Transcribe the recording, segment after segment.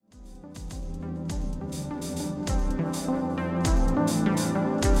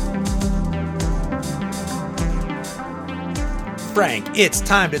Frank. It's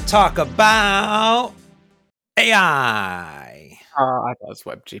time to talk about AI. I was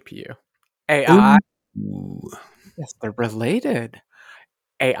web GPU. AI? Ooh. Yes, they're related.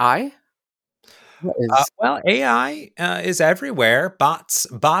 AI? What is Well, AI is everywhere. Bots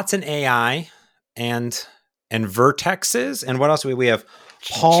and AI, and vertexes, and what else? We have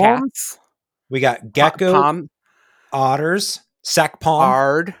Palm. chats? We got Gecko, Palm, Otters, SecPalm,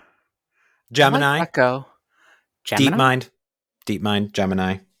 Bard, Gemini, I like Gecko. Gemini? DeepMind,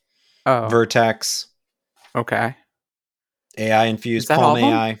 Gemini, Oh, Vertex, okay. AI Is infused, that all Palm of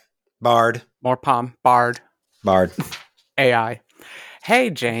them? AI, Bard. More Palm, Bard, Bard. AI. Hey,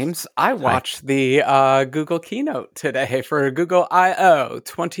 James, I watched the Google keynote today for Google I/O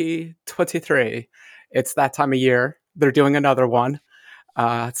 2023. It's that time of year. They're doing another one.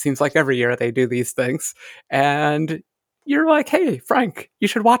 It seems like every year they do these things. And you're like, hey, Frank, you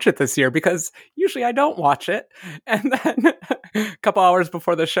should watch it this year because usually I don't watch it. And then a couple hours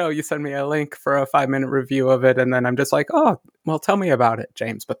before the show, you send me a link for a 5-minute review of it. And then I'm just like, oh, well, tell me about it,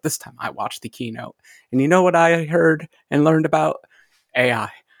 James. But this time I watched the keynote. And you know what I heard and learned about? AI.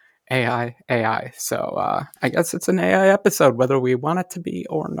 AI. So I guess it's an AI episode, whether we want it to be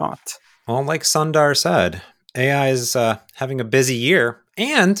or not. Well, like Sundar said, AI is having a busy year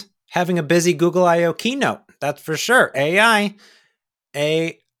and having a busy Google I/O keynote. That's for sure. AI.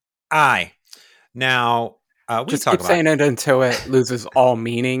 Now, we Just talk keep about saying it until it loses all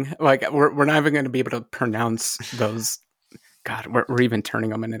meaning. Like we're not even going to be able to pronounce those. God, we're even turning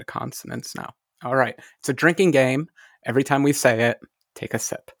them into consonants now. All right, it's a drinking game. Every time we say it, take a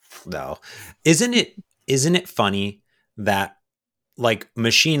sip. though. Isn't it funny that like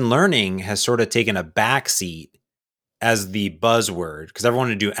machine learning has sort of taken a backseat as the buzzword because everyone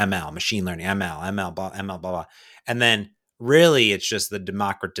wanted to do ML, machine learning, ML, blah, blah. And then really it's just the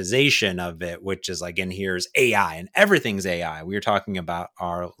democratization of it, which is like, and here's AI and everything's AI. We were talking about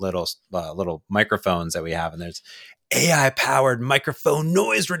our little microphones that we have, and there's AI powered microphone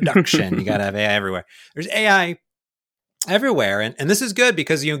noise reduction. You got to have AI everywhere. There's AI everywhere. And this is good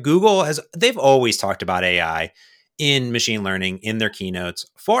because, Google they've always talked about AI in machine learning in their keynotes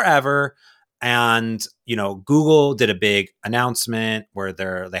forever. And, Google did a big announcement where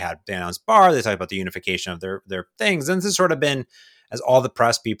they announced Bard. They talked about the unification of their things. And this has sort of been, as all the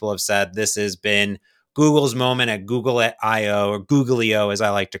press people have said, this has been Google's moment at Google at I/O, or Googleo, as I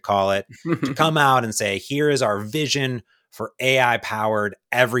like to call it, to come out and say, here is our vision for AI powered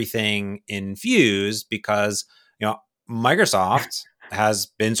everything infused, because, Microsoft has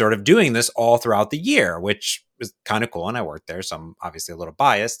been sort of doing this all throughout the year, which is kind of cool. And I work there, so I'm obviously a little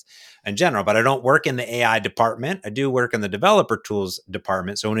biased in general, but I don't work in the AI department. I do work in the developer tools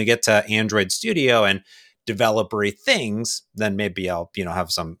department. So when we get to Android Studio and developery things, then maybe I'll,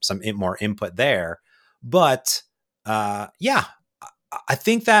 have some more input there. But yeah, I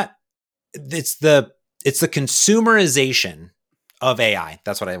think that it's the consumerization of AI.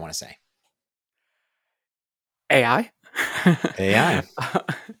 That's what I want to say. AI. AI.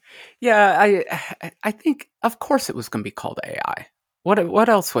 Yeah, I think of course it was going to be called AI. What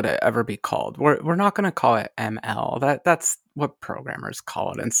else would it ever be called? We're not going to call it ML. That's what programmers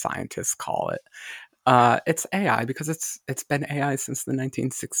call it and scientists call it. It's AI because it's been AI since the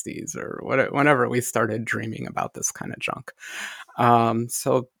 1960s or whenever we started dreaming about this kind of junk.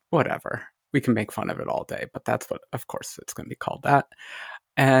 So whatever, we can make fun of it all day, but that's what, of course, it's going to be called that.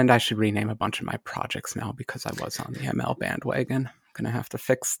 And I should rename a bunch of my projects now because I was on the ML bandwagon. I'm going to have to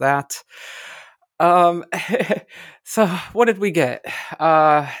fix that. So what did we get?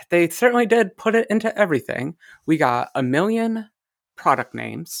 They certainly did put it into everything. We got 1 million product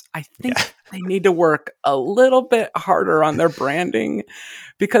names. I think they need to work a little bit harder on their branding,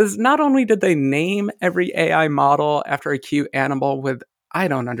 because not only did they name every AI model after a cute animal with, I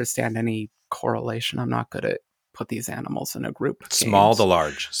don't understand any correlation. I'm not good at put these animals in a group. Small to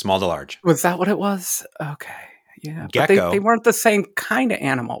large. Was that what it was? Okay. Yeah. Gecko. But they weren't the same kind of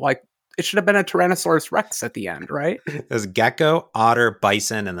animal. Like, it should have been a Tyrannosaurus Rex at the end, right? There's gecko, otter,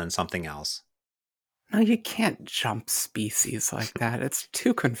 bison, and then something else. No, you can't jump species like that. It's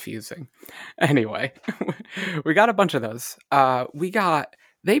too confusing. Anyway, we got a bunch of those.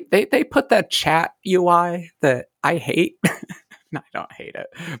 They put that chat UI that I hate. No, I don't hate it.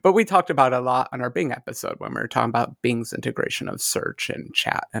 But we talked about it a lot on our Bing episode when we were talking about Bing's integration of search and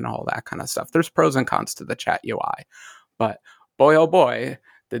chat and all that kind of stuff. There's pros and cons to the chat UI. But boy, oh boy,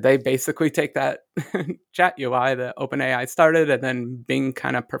 did they basically take that chat UI that OpenAI started and then Bing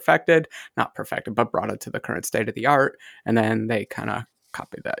kind of not perfected, but brought it to the current state of the art. And then they kind of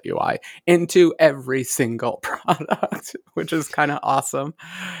copied that UI into every single product, which is kind of awesome.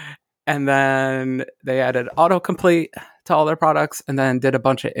 and then they added autocomplete to all their products, and then did a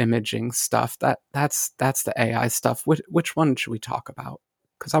bunch of imaging stuff. That's the AI stuff. Which one should we talk about?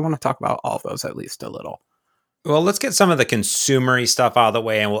 Because I want to talk about all of those at least a little. Well, let's get some of the consumery stuff out of the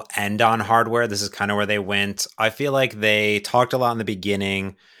way and we'll end on hardware. This is kind of where they went. I feel like they talked a lot in the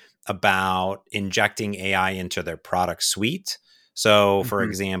beginning about injecting AI into their product suite. So, for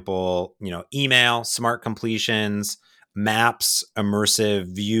example, email, smart completions, maps,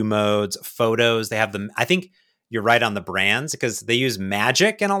 immersive view modes, photos. They have them. I think you're right on the brands because they use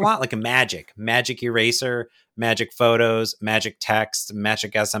Magic in a lot, like a Magic Eraser, Magic Photos, Magic Text,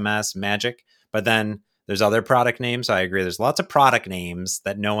 Magic SMS, Magic. But then there's other product names. So I agree. There's lots of product names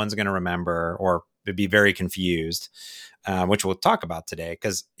that no one's going to remember or would be very confused, which we'll talk about today.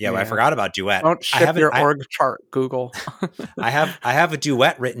 Because I forgot about Duet. Don't ship your org chart, Google. I have a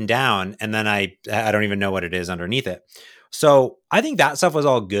Duet written down, and then I don't even know what it is underneath it. So I think that stuff was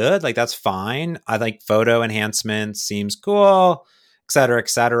all good. Like that's fine. I like photo enhancements, seems cool, et cetera, et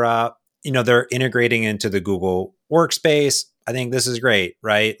cetera. They're integrating into the Google Workspace. I think this is great,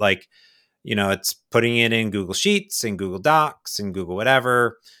 right? Like, it's putting it in Google Sheets and Google Docs and Google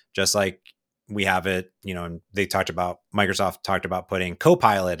whatever, just like we have it, and Microsoft talked about putting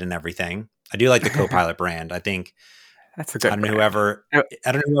Copilot and everything. I do like the Copilot brand. I think that's a good brand.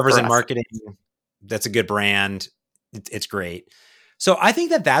 I don't know whoever's in marketing. That's a good brand. It's great. So I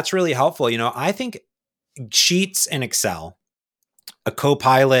think that's really helpful. I think Sheets and Excel, a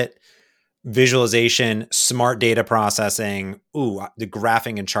Copilot, visualization, smart data processing, the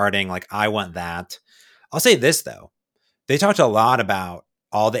graphing and charting, like I want that. I'll say this though. They talked a lot about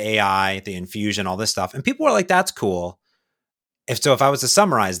all the AI, the infusion, all this stuff. And people were like, that's cool. If I was to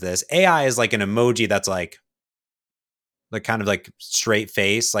summarize this, AI is like an emoji that's like kind of like straight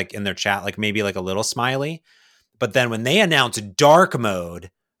face, like in their chat, like maybe like a little smiley. But then when they announced dark mode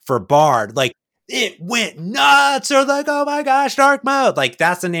for Bard, like it went nuts. They're like, oh my gosh, dark mode. Like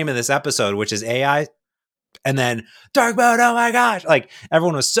that's the name of this episode, which is AI. And then dark mode, oh my gosh. Like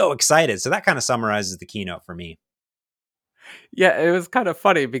everyone was so excited. So that kind of summarizes the keynote for me. Yeah, it was kind of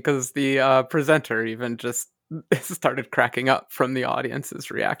funny because the presenter even just started cracking up from the audience's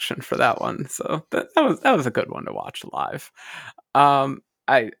reaction for that one. So that was a good one to watch live.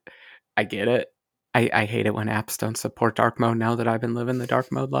 I get it. I hate it when apps don't support dark mode now that I've been living the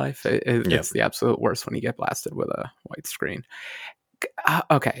dark mode life. It's the absolute worst when you get blasted with a white screen.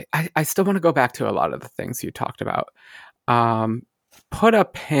 Okay, I still want to go back to a lot of the things you talked about. Put a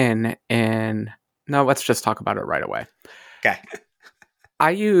pin in... No, let's just talk about it right away. Okay. I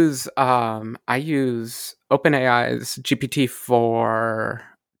use OpenAI's GPT-4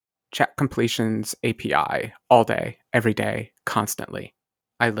 chat completions API all day, every day, constantly.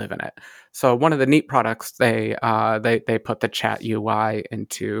 I live in it. So one of the neat products they put the chat UI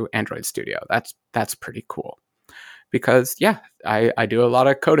into Android Studio. That's pretty cool. Because I do a lot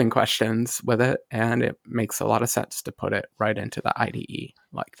of coding questions with it, and it makes a lot of sense to put it right into the IDE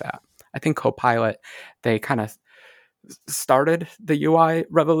like that. I think Copilot, they kind of started the UI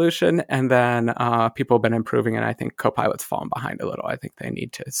revolution, and then people have been improving, and I think Copilot's fallen behind a little. I think they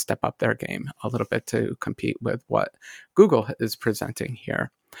need to step up their game a little bit to compete with what Google is presenting here.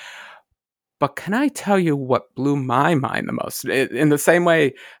 But can I tell you what blew my mind the most? In the same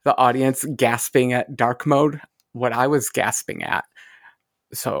way the audience gasping at dark mode, what I was gasping at.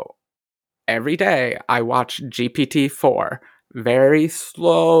 So every day I watch GPT-4 very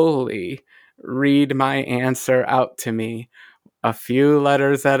slowly read my answer out to me, a few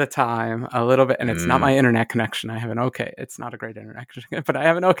letters at a time, a little bit. And it's not my internet connection. I have an okay. It's not a great internet connection, but I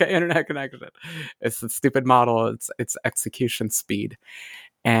have an okay internet connection. It's a stupid model. It's execution speed.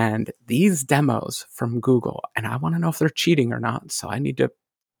 And these demos from Google, and I want to know if they're cheating or not. So I need to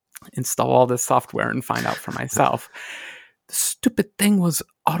install all this software and find out for myself. The stupid thing was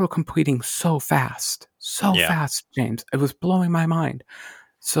auto-completing so fast, James. It was blowing my mind.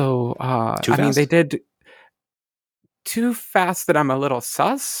 So, they did too fast that I'm a little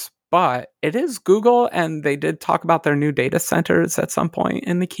sus, but it is Google, and they did talk about their new data centers at some point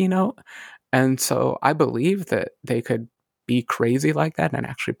in the keynote. And so I believe that they could be crazy like that and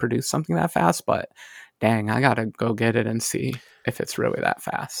actually produce something that fast, but dang, I gotta go get it and see if it's really that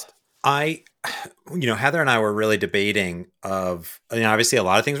fast. Heather and I were really debating obviously a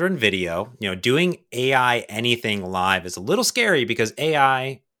lot of things were in video. Doing AI anything live is a little scary because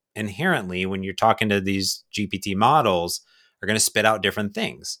AI inherently, when you're talking to these GPT models, are going to spit out different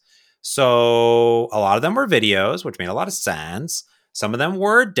things. So a lot of them were videos, which made a lot of sense. Some of them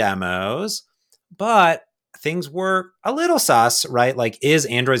were demos, but things were a little sus, right? Like, is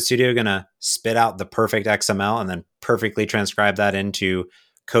Android Studio going to spit out the perfect XML and then perfectly transcribe that into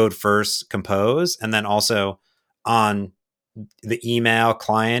Code First Compose, and then also on the email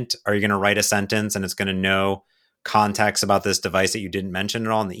client, are you going to write a sentence and it's going to know context about this device that you didn't mention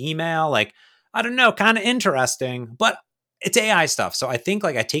at all in the email? Like, I don't know, kind of interesting, but it's AI stuff. So I think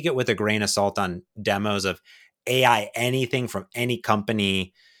like I take it with a grain of salt on demos of AI, anything from any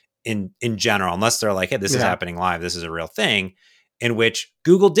company in general, unless they're like, hey, this is happening live. This is a real thing, in which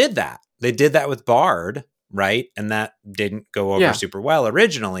Google did that. They did that with Bard, right? And that didn't go over super well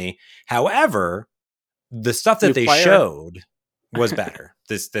originally. However, the stuff that they showed was better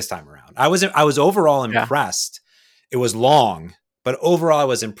this time around. I was overall impressed. It was long, but overall I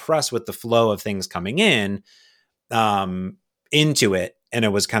was impressed with the flow of things coming in into it, and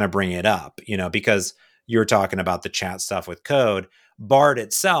it was kind of bringing it up, because you're talking about the chat stuff with code. Bard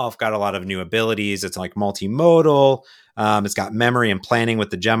itself got a lot of new abilities. It's like multimodal. It's got memory and planning with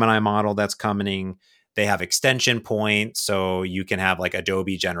the Gemini model that's coming. They have extension points, so you can have like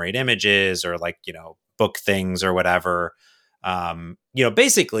Adobe generate images or like, book things or whatever.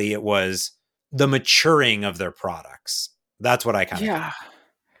 Basically it was the maturing of their products. That's what I kind of think.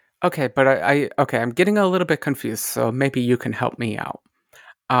 Okay, but I'm getting a little bit confused, so maybe you can help me out.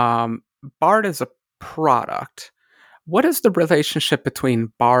 Bard is a product. What is the relationship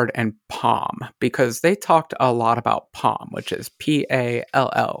between Bard and Palm? Because they talked a lot about Palm, which is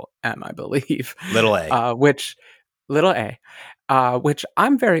PALLM, I believe. Little a. Which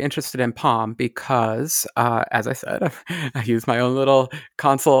I'm very interested in Palm because, as I said, I use my own little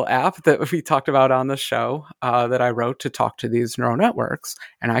console app that we talked about on the show that I wrote to talk to these neural networks,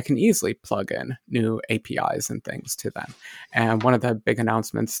 and I can easily plug in new APIs and things to them. And one of the big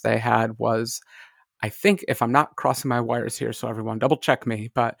announcements they had was, I think, if I'm not crossing my wires here, so everyone double check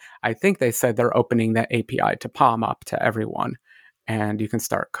me, but I think they said they're opening that API to Palm up to everyone, and you can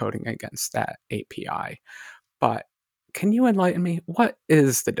start coding against that API. But can you enlighten me? What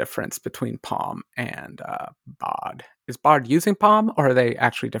is the difference between Palm and Bard? Is Bard using Palm, or are they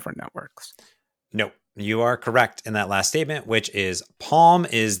actually different networks? No, you are correct in that last statement, which is Palm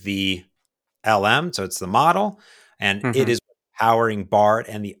is the LM, so it's the model, and it is powering Bard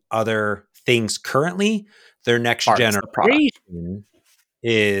and the other things currently. Their next generation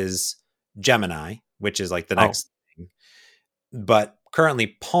is Gemini, which is like the next thing. But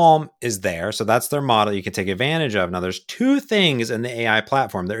currently Palm is there. So that's their model you can take advantage of. Now there's two things in the AI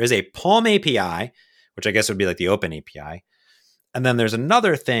platform. There is a Palm API, which I guess would be like the open API. And then there's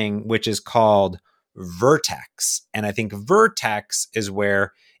another thing, which is called Vertex. And I think Vertex is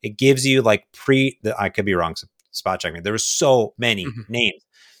where it gives you like I could be wrong. So spot check me. There were so many names.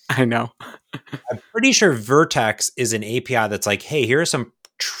 I know. I'm pretty sure Vertex is an API that's like, hey, here are some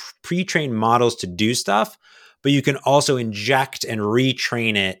pre-trained models to do stuff, but you can also inject and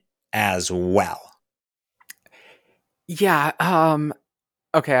retrain it as well. Yeah.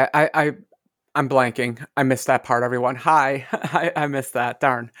 Okay. I'm blanking. I missed that part, everyone. Hi. I missed that.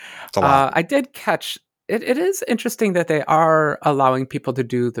 Darn. It's a lot. I did catch it. It is interesting that they are allowing people to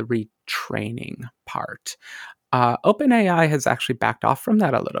do the retraining part. OpenAI has actually backed off from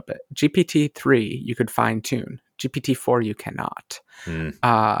that a little bit. GPT-3, you could fine tune. GPT-4, you cannot.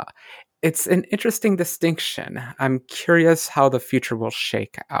 It's an interesting distinction. I'm curious how the future will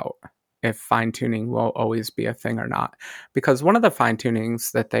shake out, if fine tuning will always be a thing or not. Because one of the fine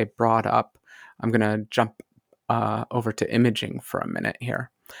tunings that they brought up, I'm going to jump over to imaging for a minute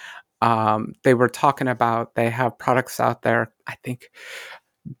here. They were talking about, they have products out there, I think,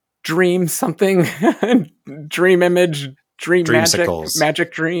 Dream something, Dream Image, Dream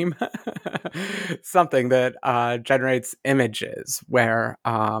Magic Dream, something that generates images where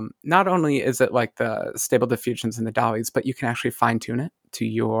not only is it like the stable diffusions and the DALL-Es, but you can actually fine tune it to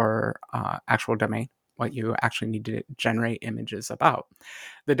your actual domain, what you actually need to generate images about.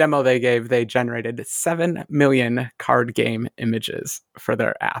 The demo they gave, they generated 7 million card game images for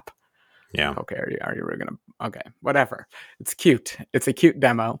their app. Yeah. Okay. Are you gonna? Okay. Whatever. It's cute. It's a cute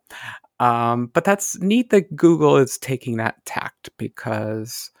demo. But that's neat that Google is taking that tact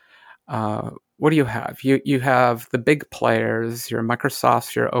because what do you have? You have the big players, your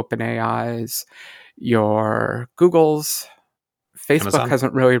Microsofts, your OpenAIs, your Googles. Facebook Amazon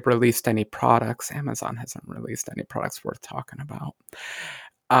hasn't really released any products. Amazon hasn't released any products worth talking about.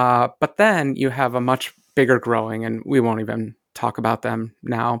 But then you have a much bigger growing, and we won't even talk about them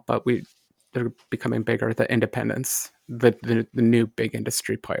now, but they're becoming bigger, the independents, the new big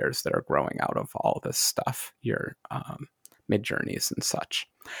industry players that are growing out of all this stuff, your Midjourneys and such.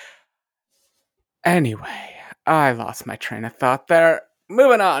 Anyway, I lost my train of thought there.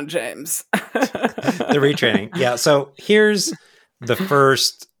 Moving on, James. The retraining. Yeah, so here's the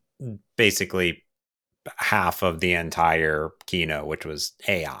first basically half of the entire keynote, which was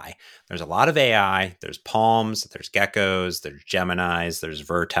AI. There's a lot of AI. There's Palms, there's Geckos, there's Geminis, there's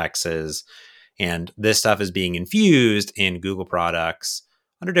Vertexes. And this stuff is being infused in Google products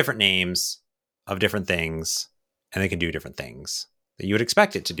under different names of different things. And they can do different things that you would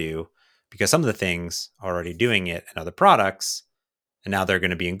expect it to do, because some of the things are already doing it in other products. And now they're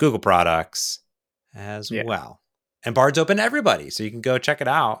going to be in Google products as well. And Bard's open to everybody, so you can go check it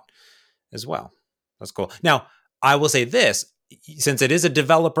out as well. That's cool. Now, I will say this, since it is a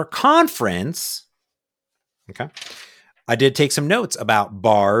developer conference, okay, I did take some notes about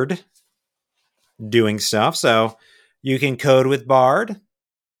Bard doing stuff. So you can code with Bard.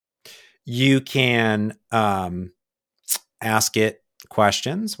 You can ask it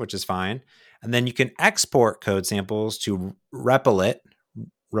questions, which is fine. And then you can export code samples to Replit,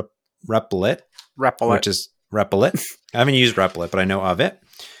 which is Replit. I haven't used Replit, but I know of it.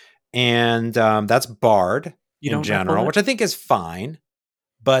 And that's Bard in general, which I think is fine.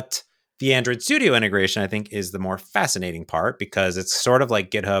 But the Android Studio integration, I think, is the more fascinating part, because it's sort of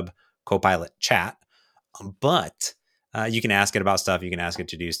like GitHub Copilot chat. But you can ask it about stuff. You can ask it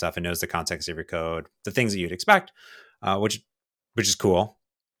to do stuff. It knows the context of your code, the things that you'd expect, which is cool,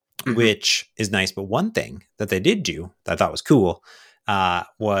 which is nice. But one thing that they did do that I thought was cool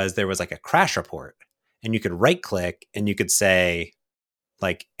was there was like a crash report, and you could right click and you could say,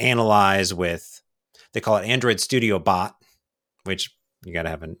 like, analyze with, they call it Android Studio Bot, which you got to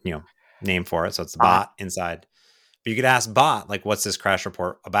have a name for it. So it's the bot inside. But you could ask bot, like, what's this crash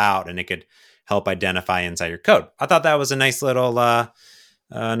report about? And it could help identify inside your code. I thought that was a nice little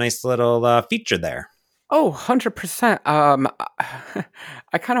feature there. Oh, 100%.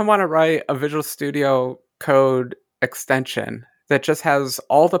 I kind of want to write a Visual Studio Code extension that just has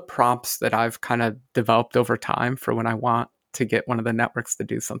all the prompts that I've kind of developed over time for when I want to get one of the networks to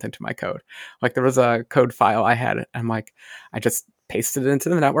do something to my code. Like, there was a code file I had, and I'm like, I just pasted it into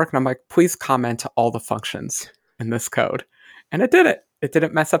the network, and I'm like, please comment all the functions in this code. And it did it. It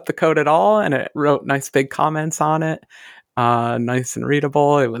didn't mess up the code at all, and it wrote nice big comments on it. Nice and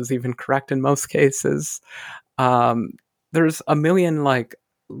readable. It was even correct in most cases. There's a million like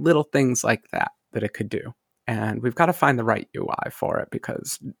little things like that it could do. And we've got to find the right UI for it,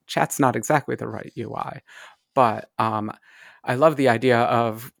 because chat's not exactly the right UI. But I love the idea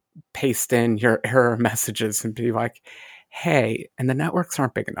of paste in your error messages and be like, hey, and the networks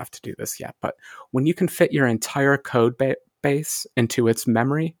aren't big enough to do this yet, but when you can fit your entire code base into its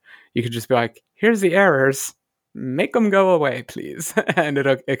memory, you could just be like, here's the errors, make them go away, please. And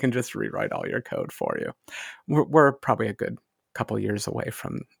it can just rewrite all your code for you. We're probably a good couple years away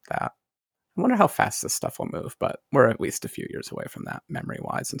from that. I wonder how fast this stuff will move, but we're at least a few years away from that,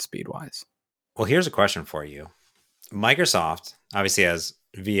 memory-wise and speed-wise. Well, here's a question for you. Microsoft obviously has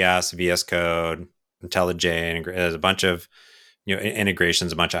VS Code, IntelliJ, there's a bunch of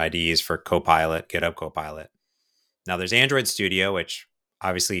integrations, a bunch of IDEs for Copilot, GitHub Copilot. Now there's Android Studio, which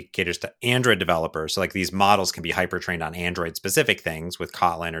obviously caters to Android developers. So like these models can be hyper trained on Android specific things with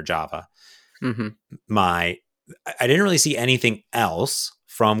Kotlin or Java. I didn't really see anything else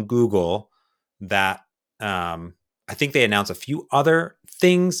from Google that I think they announced a few other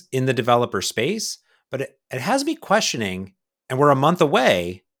things in the developer space, but it has me questioning, and we're a month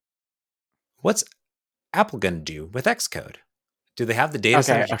away, what's Apple going to do with Xcode? Do they have the data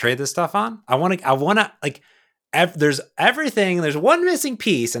center to trade this stuff on? I want to like, there's everything. There's one missing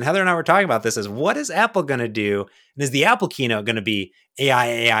piece, and Heather and I were talking about this: is what is Apple going to do? And is the Apple keynote going to be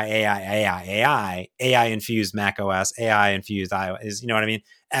AI infused Mac OS, AI infused iOS? You know what I mean?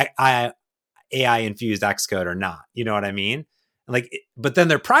 AI infused Xcode or not? You know what I mean? Like, but then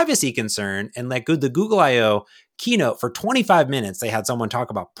their privacy concern, and like the Google I/O keynote for 25 minutes, they had someone talk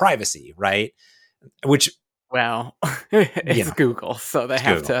about privacy, right? Which, well, it's Google, so they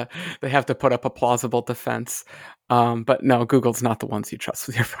have to put up a plausible defense. But no, Google's not the ones you trust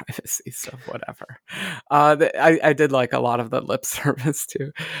with your privacy, so whatever. I did like a lot of the lip service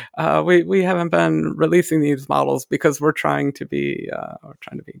too. We haven't been releasing these models because we're trying to be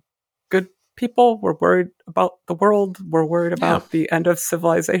good people. We're worried about the world. We're worried about the end of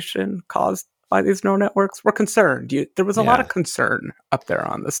civilization caused by these neural networks. We're concerned. There was a lot of concern up there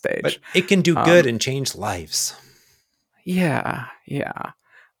on the stage. But it can do good and change lives. Yeah.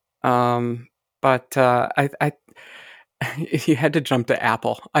 But I you had to jump to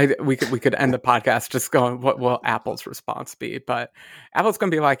Apple. We could end the podcast just going, what will Apple's response be? But Apple's going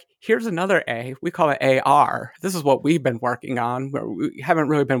to be like, here's another A. We call it AR. This is what we've been working on. We haven't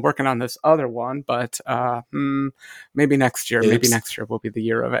really been working on this other one, but maybe next year. Oops. Maybe next year will be the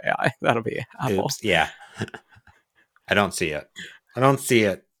year of AI. That'll be Apple. Oops. Yeah. I don't see it.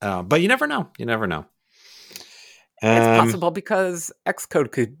 But you never know. It's possible because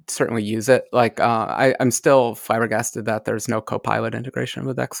Xcode could certainly use it. Like, I'm still flabbergasted that there's no Copilot integration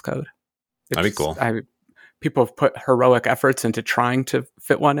with Xcode. That'd be cool. People have put heroic efforts into trying to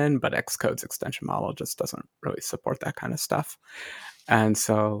fit one in, but Xcode's extension model just doesn't really support that kind of stuff. And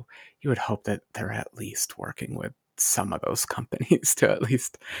so you would hope that they're at least working with some of those companies to at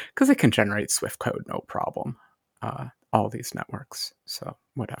least, because it can generate Swift code no problem. All these networks. So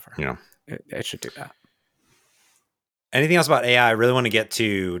whatever. Yeah. It should do that. Anything else about AI? I really want to get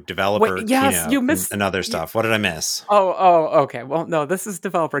to developer Keynote you missed and other stuff. What did I miss? Oh, okay. Well, no, this is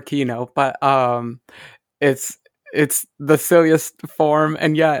developer Keynote, but it's the silliest form,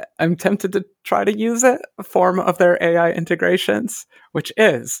 and yet I'm tempted to try to use it, a form of their AI integrations, which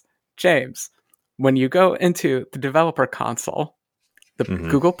is, James, when you go into the developer console, the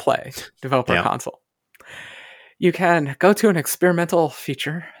Google Play developer console, you can go to an experimental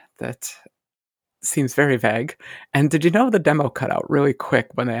feature that seems very vague. And did you know the demo cut out really quick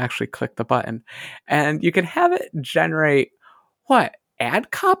when they actually click the button? And you can have it generate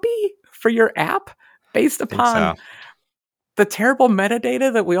ad copy for your app based upon the terrible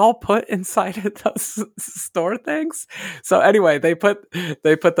metadata that we all put inside of those store things. So anyway, they put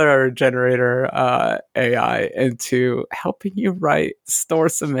their generator AI into helping you write store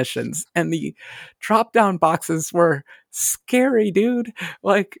submissions, and the drop down boxes were scary, dude.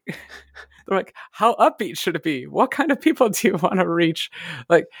 Like, they're like, how upbeat should it be? What kind of people do you want to reach?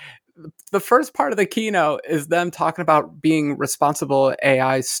 Like, the first part of the keynote is them talking about being responsible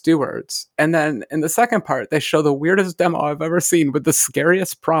AI stewards. And then in the second part, they show the weirdest demo I've ever seen with the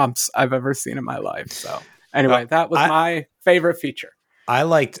scariest prompts I've ever seen in my life. So anyway, that was my favorite feature. I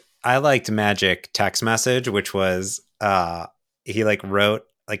liked Magic text message, which was, he wrote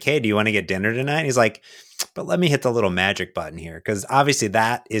hey, do you want to get dinner tonight? And he's like, but let me hit the little magic button here, because obviously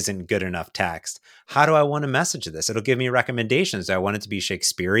that isn't good enough text. How do I want to message this? It'll give me recommendations. Do I want it to be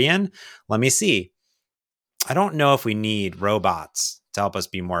Shakespearean? Let me see. I don't know if we need robots to help us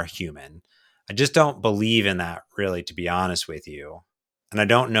be more human. I just don't believe in that, really, to be honest with you. And I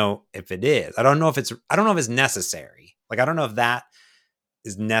don't know if it is. I don't know if it's necessary. I don't know if that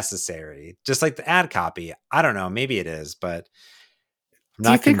is necessary. Just like the ad copy. I don't know. Maybe it is, but I'm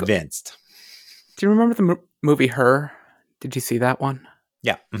not convinced. Do you remember the movie Her? Did you see that one?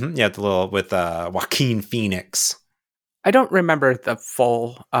 Yeah. Mm-hmm. Yeah, the little with Joaquin Phoenix. I don't remember the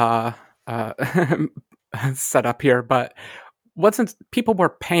full setup here, but people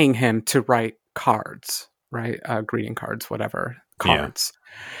were paying him to write cards, right? Greeting cards, whatever, cards. Yeah.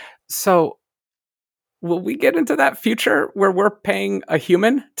 So will we get into that future where we're paying a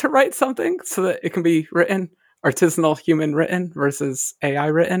human to write something so that it can be written? Artisanal human written versus AI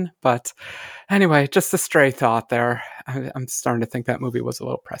written. But anyway, just a stray thought there. I'm starting to think that movie was a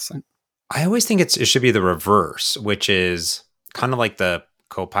little prescient. I always think it should be the reverse, which is kind of like the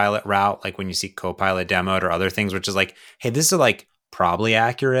Copilot route, like when you see Copilot demoed or other things, which is like, hey, this is probably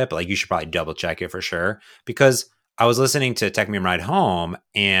accurate, but you should probably double check it for sure. Because I was listening to Tech Meme Ride Home,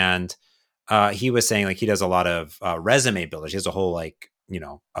 and he was saying he does a lot of resume builders. He has a whole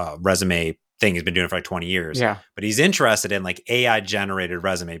resume thing. He's been doing it for 20 years. Yeah. But he's interested in AI generated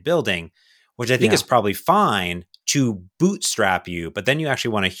resume building, which I think is probably fine to bootstrap you, but then you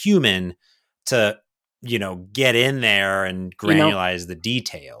actually want a human to, get in there and granulize the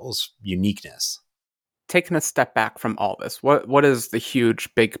details, uniqueness. Taking a step back from all this, what is the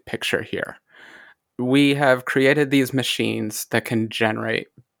huge big picture here? We have created these machines that can generate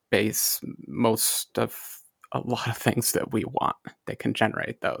most of a lot of things that we want. They can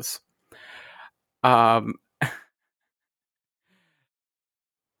generate those. Let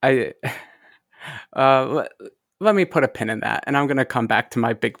me put a pin in that, and I'm going to come back to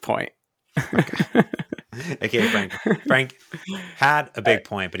my big point. Okay, Frank had a big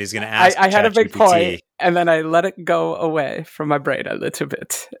point, but he's going to ask. I had a big point, and then I let it go away from my brain a little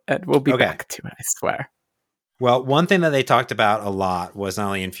bit, and we'll be back to it, I swear. Well, one thing that they talked about a lot was not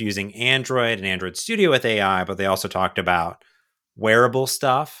only infusing Android and Android Studio with AI, but they also talked about wearable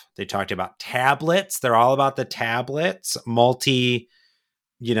stuff. They talked about tablets. They're all about the tablets,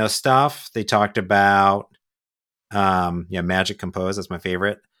 stuff. They talked about, Magic Compose. That's my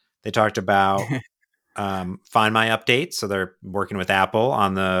favorite. They talked about Find My Updates. So they're working with Apple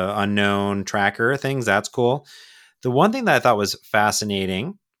on the unknown tracker things. That's cool. The one thing that I thought was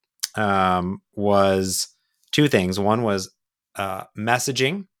fascinating was two things. One was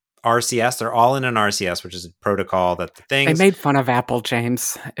messaging. RCS, they're all in an RCS, which is a protocol that the things... They made fun of Apple,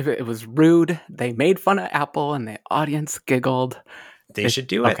 James. It was rude. They made fun of Apple and the audience giggled. They should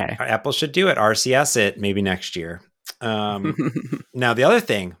do it. Okay. Apple should do it. RCS it maybe next year. Now, the other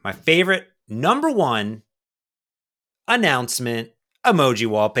thing, my favorite, number one announcement, emoji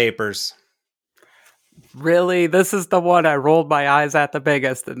wallpapers. Really? This is the one I rolled my eyes at the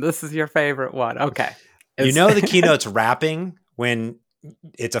biggest, and this is your favorite one. Okay. You know the keynote's wrapping when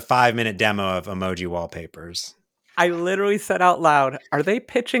it's a 5-minute demo of emoji wallpapers. I literally said out loud, are they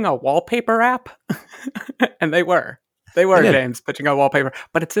pitching a wallpaper app? And they were. They were, James, pitching a wallpaper.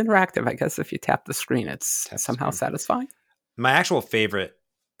 But it's interactive. I guess if you tap the screen, it's somehow satisfying. My actual favorite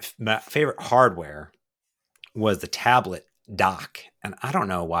hardware was the tablet dock. And I don't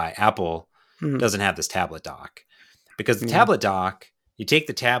know why Apple doesn't have this tablet dock. Because the tablet dock, you take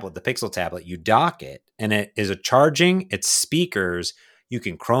the tablet, the Pixel tablet, you dock it, and it is a charging, it's speakers. You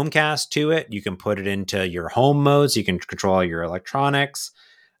can Chromecast to it. You can put it into your home modes. You can control your electronics,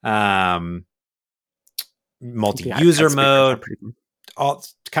 multi-user mode, all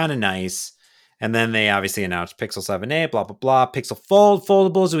kind of nice. And then they obviously announced Pixel 7a, blah, blah, blah. Pixel Fold,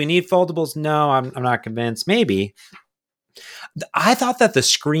 foldables. Do we need foldables? No, I'm not convinced. Maybe. I thought that the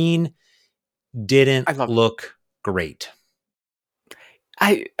screen didn't look great.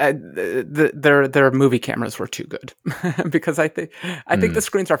 Their movie cameras were too good because I think the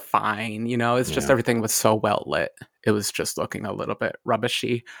screens are fine. You know, it's just everything was so well lit. It was just looking a little bit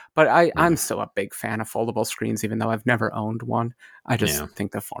rubbishy. But I'm still a big fan of foldable screens, even though I've never owned one. I just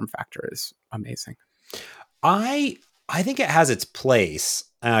think the form factor is amazing. I think it has its place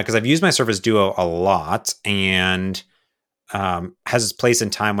because I've used my Surface Duo a lot and has its place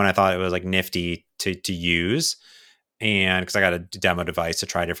in time when I thought it was like nifty to use. And because I got a demo device to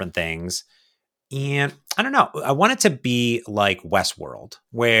try different things. And I don't know, I want it to be like Westworld,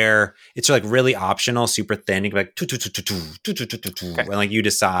 where it's like really optional, super thin. You can be like, and like you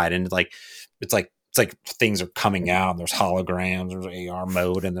decide. And it's like things are coming out and there's holograms, there's AR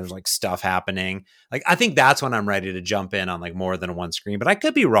mode, and there's like stuff happening. Like, I think that's when I'm ready to jump in on like more than one screen, but I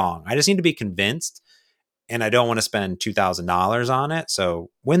could be wrong. I just need to be convinced, and I don't want to spend $2,000 on it.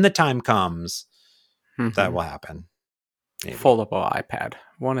 So when the time comes, that will happen. Maybe. Foldable iPad,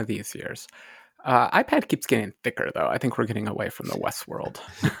 one of these years. iPad keeps getting thicker, though. I think we're getting away from the Westworld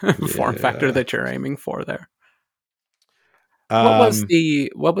form factor that you're aiming for there. What was the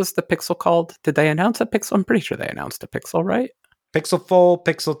Pixel called? Did they announce a Pixel? I'm pretty sure they announced a Pixel, right? Pixel Fold,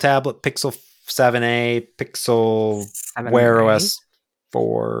 Pixel Tablet, Pixel 7a, Pixel 7a? Wear OS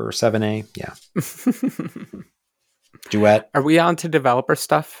 4, 7a. Yeah. Duet. Are we on to developer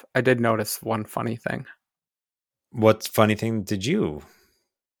stuff? I did notice one funny thing. What funny thing did you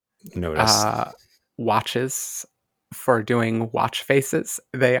notice? Watches for doing watch faces.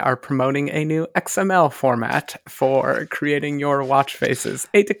 They are promoting a new XML format for creating your watch faces,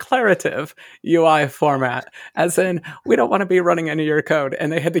 a declarative UI format, as in, we don't want to be running any of your code. And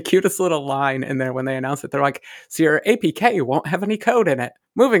they had the cutest little line in there when they announced it. They're like, so your APK won't have any code in it.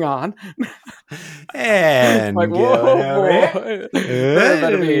 Moving on. And like, whoa, boy. There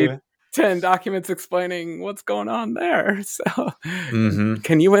better be 10 documents explaining what's going on there. So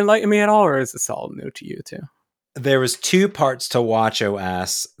can you enlighten me at all, or is this all new to you too? There was 2 parts to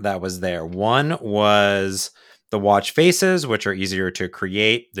WatchOS that was there. One was the watch faces, which are easier to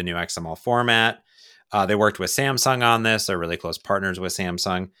create, the new XML format. They worked with Samsung on this. They're really close partners with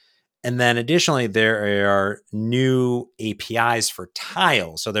Samsung. And then additionally, there are new APIs for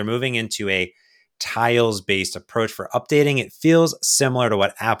tiles. So they're moving into a tiles-based approach for updating. It feels similar to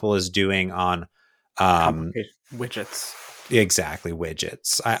what Apple is doing on widgets. Exactly,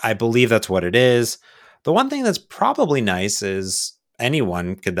 widgets. I believe that's what it is. The one thing that's probably nice is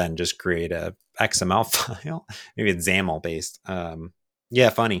anyone could then just create a XML file. Maybe it's XAML based.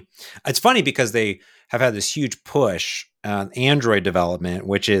 Funny. It's funny because they have had this huge push on Android development,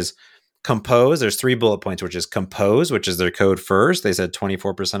 which is Compose. There's 3 bullet points, which is Compose, which is their code first. They said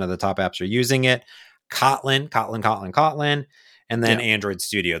 24% of the top apps are using it. Kotlin, and then Android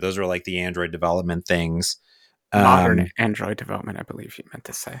Studio. Those are like the Android development things. Modern Android development, I believe you meant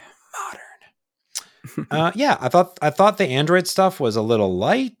to say. Modern. I thought the Android stuff was a little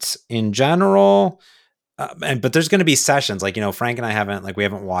light in general. But there's going to be sessions like, Frank and I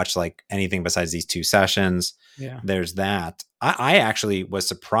haven't watched like anything besides these 2 sessions. Yeah. There's that. I actually was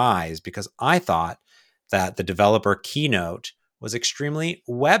surprised because I thought that the developer keynote was extremely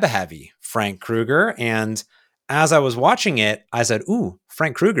web heavy, Frank Krueger. And as I was watching it, I said, ooh,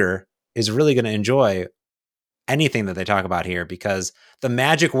 Frank Krueger is really going to enjoy anything that they talk about here because the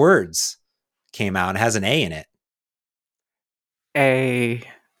magic words came out and has an A in it. A-R?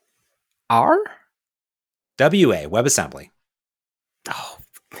 WA, WebAssembly. Oh,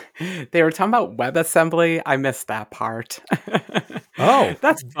 they were talking about WebAssembly. I missed that part. Oh,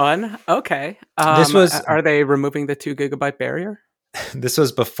 that's fun. Okay. Are they removing the 2 gigabyte barrier? this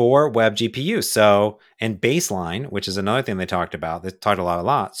was before web GPU. So, and baseline, which is another thing they talked about. They talked a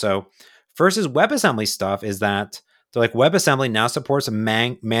lot. So, first is WebAssembly stuff. Is that they're like WebAssembly now supports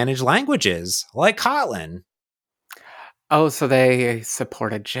managed languages like Kotlin. Oh, so they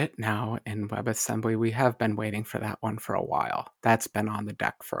support a JIT now in WebAssembly. We have been waiting for that one for a while. That's been on the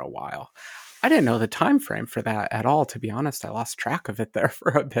deck for a while. I didn't know the time frame for that at all, to be honest. I lost track of it there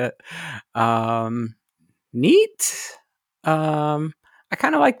for a bit. Neat. I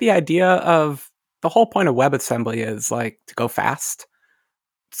kind of like the idea of the whole point of WebAssembly is like to go fast.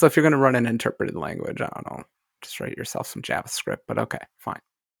 So if you're going to run an interpreted language, I don't know, just write yourself some JavaScript, but okay, fine.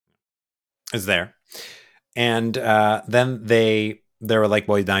 Is there. And then they were like,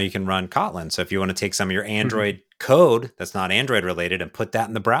 well, now you can run Kotlin. So if you want to take some of your Android code that's not Android related and put that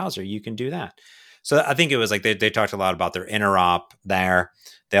in the browser, you can do that. So I think it was like they talked a lot about their interop there.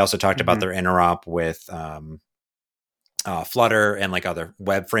 They also talked about their interop with Flutter and like other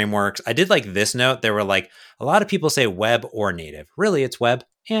web frameworks. I did like this note. They were like, a lot of people say web or native. Really, it's web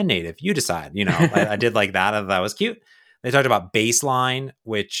and native. You decide. You know, I did like that. I thought that was cute. They talked about Baseline,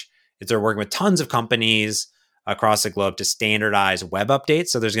 which is they're working with tons of companies across the globe to standardize web updates.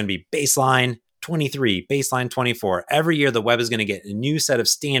 So there's going to be Baseline 23, Baseline 24. Every year, the web is going to get a new set of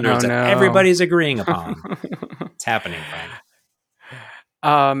standards that everybody's agreeing upon. It's happening, Frank.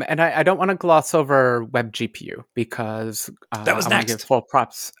 And I don't want to gloss over Web GPU because that was I next. want to give full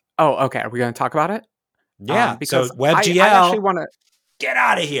props. Oh, okay. Are we going to talk about it? Yeah. Because so WebGL, I actually want to get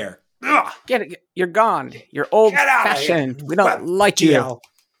out of here. Ugh. You're gone. You're old fashioned. We don't like you.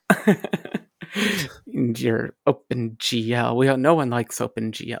 Your OpenGL. No one likes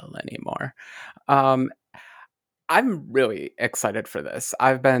OpenGL anymore. I'm really excited for this.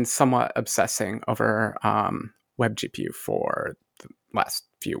 I've been somewhat obsessing over Web GPU for the last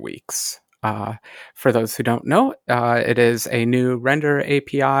few weeks. For those who don't know, it is a new render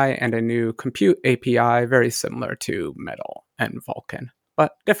API and a new compute API, very similar to Metal and Vulkan,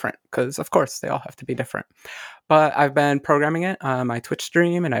 but different because, of course, they all have to be different. But I've been programming it on my Twitch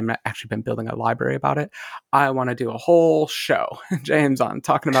stream, and I've actually been building a library about it. I want to do a whole show, James, on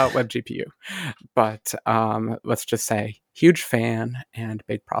talking about Web GPU. But let's just say, huge fan and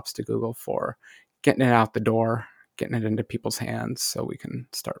big props to Google for getting it out the door, getting it into people's hands so we can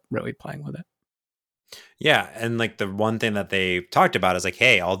start really playing with it. Yeah. And like the one thing that they talked about is like,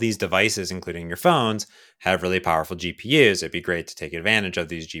 hey, all these devices, including your phones, have really powerful GPUs. It'd be great to take advantage of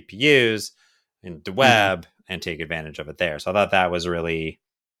these GPUs in the web and take advantage of it there. So I thought that was really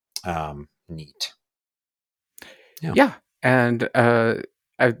neat. Yeah. And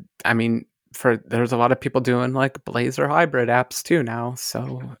I mean, there's a lot of people doing like Blazor hybrid apps too now.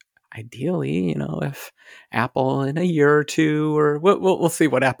 So ideally, if Apple in a year or two, or we'll see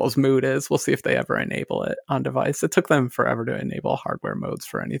what Apple's mood is. We'll see if they ever enable it on device. It took them forever to enable hardware modes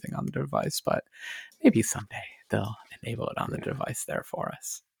for anything on the device, but maybe someday they'll enable it on the device there for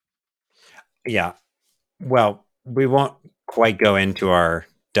us. Yeah. Well, we won't quite go into our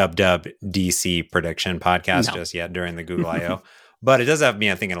DC prediction podcast just yet during the Google I/O, but it does have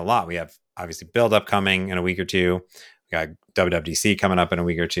me thinking a lot. We have obviously build up coming in a week or two. We got WWDC coming up in a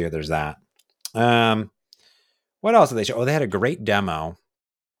week or two. There's that. What else did they show? Oh, they had a great demo.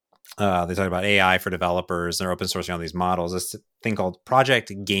 They talked about AI for developers. They're open sourcing all these models. This thing called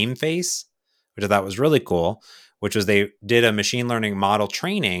Project GameFace, which I thought was really cool, which was they did a machine learning model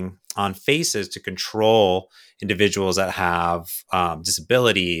training on faces to control individuals that have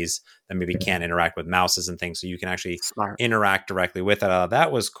disabilities that maybe can't interact with mouses and things. So you can actually interact directly with it.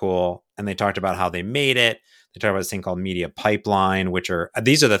 That was cool. And they talked about how they made it. They talked about this thing called Media Pipeline,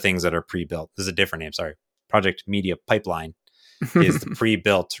 these are the things that are pre-built. This is a different name. Sorry. Project Media Pipeline is the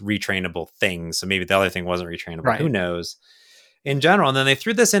pre-built retrainable thing. So maybe the other thing wasn't retrainable. Right. Who knows? In general. And then they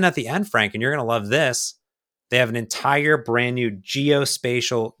threw this in at the end, Frank, and you're going to love this. They have an entire brand new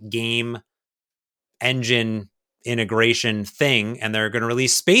geospatial game engine integration thing, and they're going to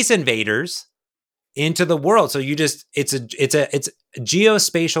release Space Invaders into the world. So it's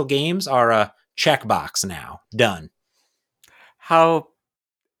geospatial games are a checkbox now. Done. How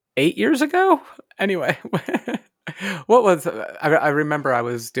 8 years ago? Anyway, what was I remember I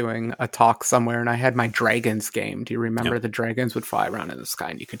was doing a talk somewhere and I had my dragons game. Do you remember the dragons would fly around in the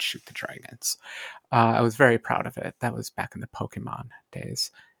sky and you could shoot the dragons? I was very proud of it. That was back in the Pokemon days.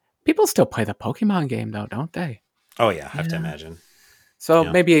 People still play the Pokemon game though, don't they? Oh yeah, I have to imagine. So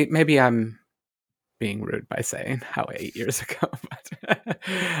maybe I'm being rude by saying how 8 years ago,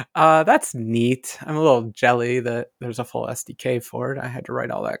 but that's neat. I'm a little jelly that there's a full SDK for it. I had to write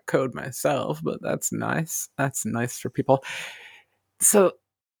all that code myself, but that's nice. That's nice for people. So,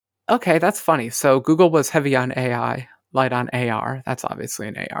 okay, that's funny. So Google was heavy on AI light on AR. That's obviously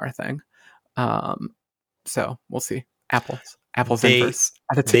an AR thing. So we'll see. Apple's inverse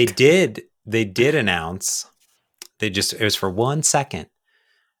attitude. They did announce. It was for 1 second,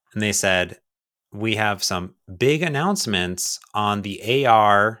 and they said, we have some big announcements on the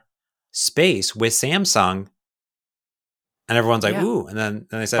AR space with Samsung, and everyone's like, ooh. And then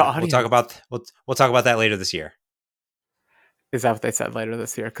they said, we'll talk about that later this year. Is that what they said, later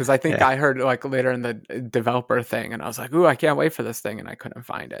this year? Because I think I heard like later in the developer thing, and I was like, ooh, I can't wait for this thing, and I couldn't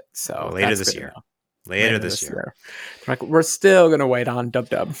find it. So later this year. Later this year. Like, we're still gonna wait on Dub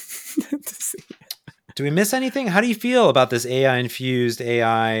to see. Do we miss anything? How do you feel about this AI infused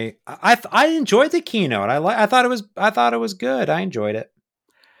AI? I enjoyed the keynote. I thought it was good. I enjoyed it.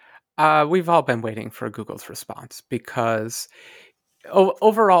 We've all been waiting for Google's response, because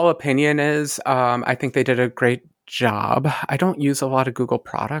overall opinion is I think they did a great job. I don't use a lot of Google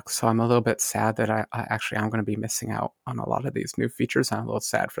products, so I'm a little bit sad that I'm going to be missing out on a lot of these new features. I'm a little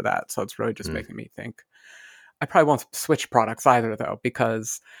sad for that. So it's really just making me think. I probably won't switch products either, though,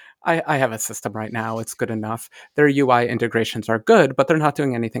 because I have a system right now. It's good enough. Their UI integrations are good, but they're not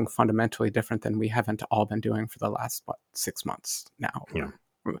doing anything fundamentally different than we haven't all been doing for the last 6 months now. Yeah.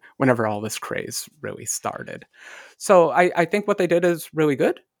 Whenever all this craze really started. So I think what they did is really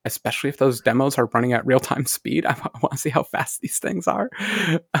good, especially if those demos are running at real-time speed. I want to see how fast these things are.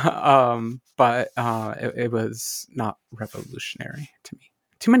 But it was not revolutionary to me.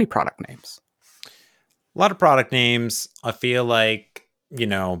 Too many product names. A lot of product names. I feel like,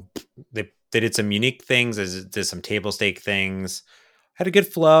 they did some unique things. They did some table stake things. Had a good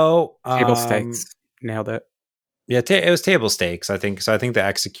flow. Table stakes. Nailed it. Yeah, it was table stakes, I think. So I think they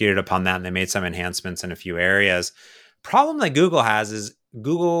executed upon that, and they made some enhancements in a few areas. Problem that Google has is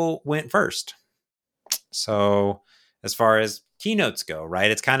Google went first. So as far as keynotes go,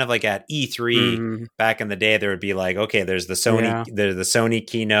 right? It's kind of like at E3 back in the day, there would be like, okay, there's the Sony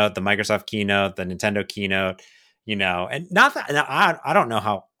keynote, the Microsoft keynote, the Nintendo keynote, and not that, and I don't know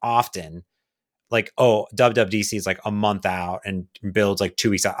how often, like, WWDC is like a month out and builds like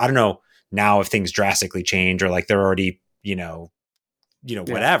 2 weeks out. I don't know now if things drastically change, or like they're already,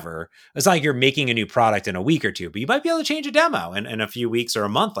 whatever. It's not like you're making a new product in a week or two, but you might be able to change a demo in a few weeks or a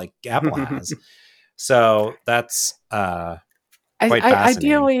month, like Apple has. So that's quite fascinating.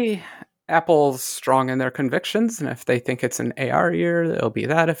 Ideally, Apple's strong in their convictions, and if they think it's an AR year, it'll be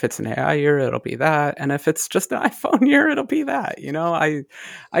that. If it's an AI year, it'll be that. And if it's just an iPhone year, it'll be that.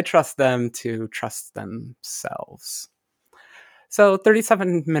 I trust them to trust themselves. So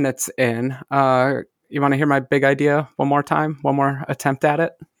 37 minutes in, you want to hear my big idea one more time? One more attempt at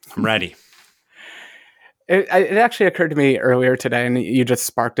it? I'm ready. It actually occurred to me earlier today, and you just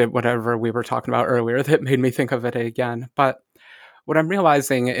sparked it, whatever we were talking about earlier, that made me think of it again. But what I'm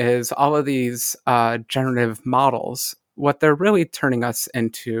realizing is all of these generative models, what they're really turning us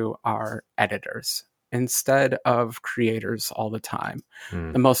into are editors instead of creators all the time.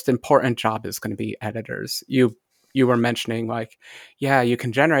 The most important job is going to be editors. You were mentioning, like, yeah, you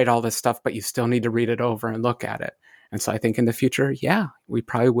can generate all this stuff, but you still need to read it over and look at it. And so I think in the future, we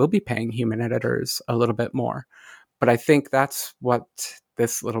probably will be paying human editors a little bit more. But I think that's what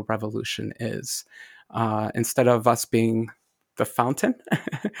this little revolution is. Instead of us being the fountain,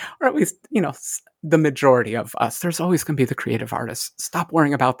 or at least, the majority of us, there's always going to be the creative artists. Stop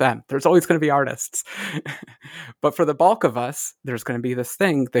worrying about them. There's always going to be artists. But for the bulk of us, there's going to be this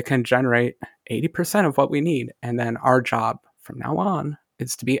thing that can generate 80% of what we need. And then our job from now on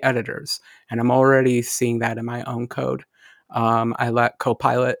is to be editors. And I'm already seeing that in my own code. I let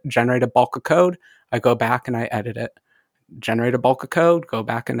Copilot generate a bulk of code. I go back and I edit it. Generate a bulk of code, go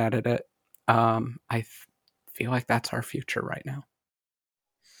back and edit it. I feel like that's our future right now.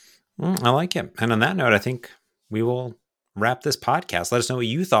 I like it. And on that note, I think we will wrap this podcast. Let us know what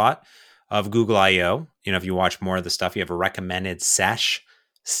you thought of Google I/O. If you watch more of the stuff, you have a recommended sesh,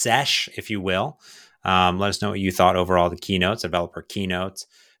 if you will. Let us know what you thought overall of the keynotes, developer keynotes.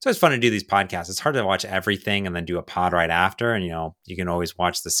 So it's fun to do these podcasts. It's hard to watch everything and then do a pod right after. And, you can always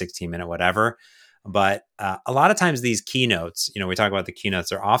watch the 16-minute whatever. But a lot of times these keynotes, we talk about the keynotes,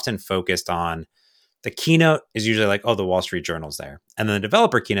 they're often focused on, the keynote is usually like, the Wall Street Journal's there. And then the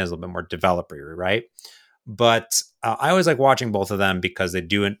developer keynote is a little bit more developer-y, right? But I always like watching both of them because they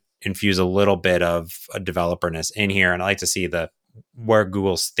do infuse a little bit of a developerness in here. And I like to see where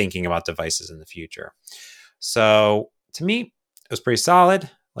Google's thinking about devices in the future. So to me, it was pretty solid.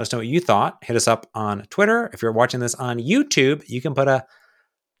 Let us know what you thought. Hit us up on Twitter. If you're watching this on YouTube, you can put a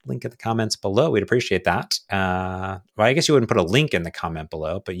link in the comments below. We'd appreciate that. Well, I guess you wouldn't put a link in the comment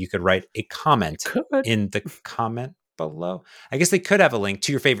below, but you could write a comment in the comment below. I guess they could have a link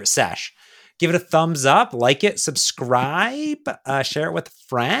to your favorite sesh. Give it a thumbs up, like it, subscribe, share it with a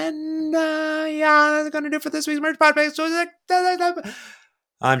friend. Yeah, that's going to do it for this week's Merch Podcast.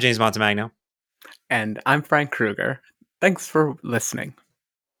 I'm James Montemagno. And I'm Frank Krueger. Thanks for listening.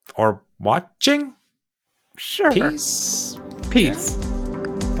 Or watching. Sure. Peace. Peace.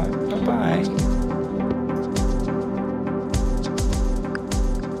 Bye.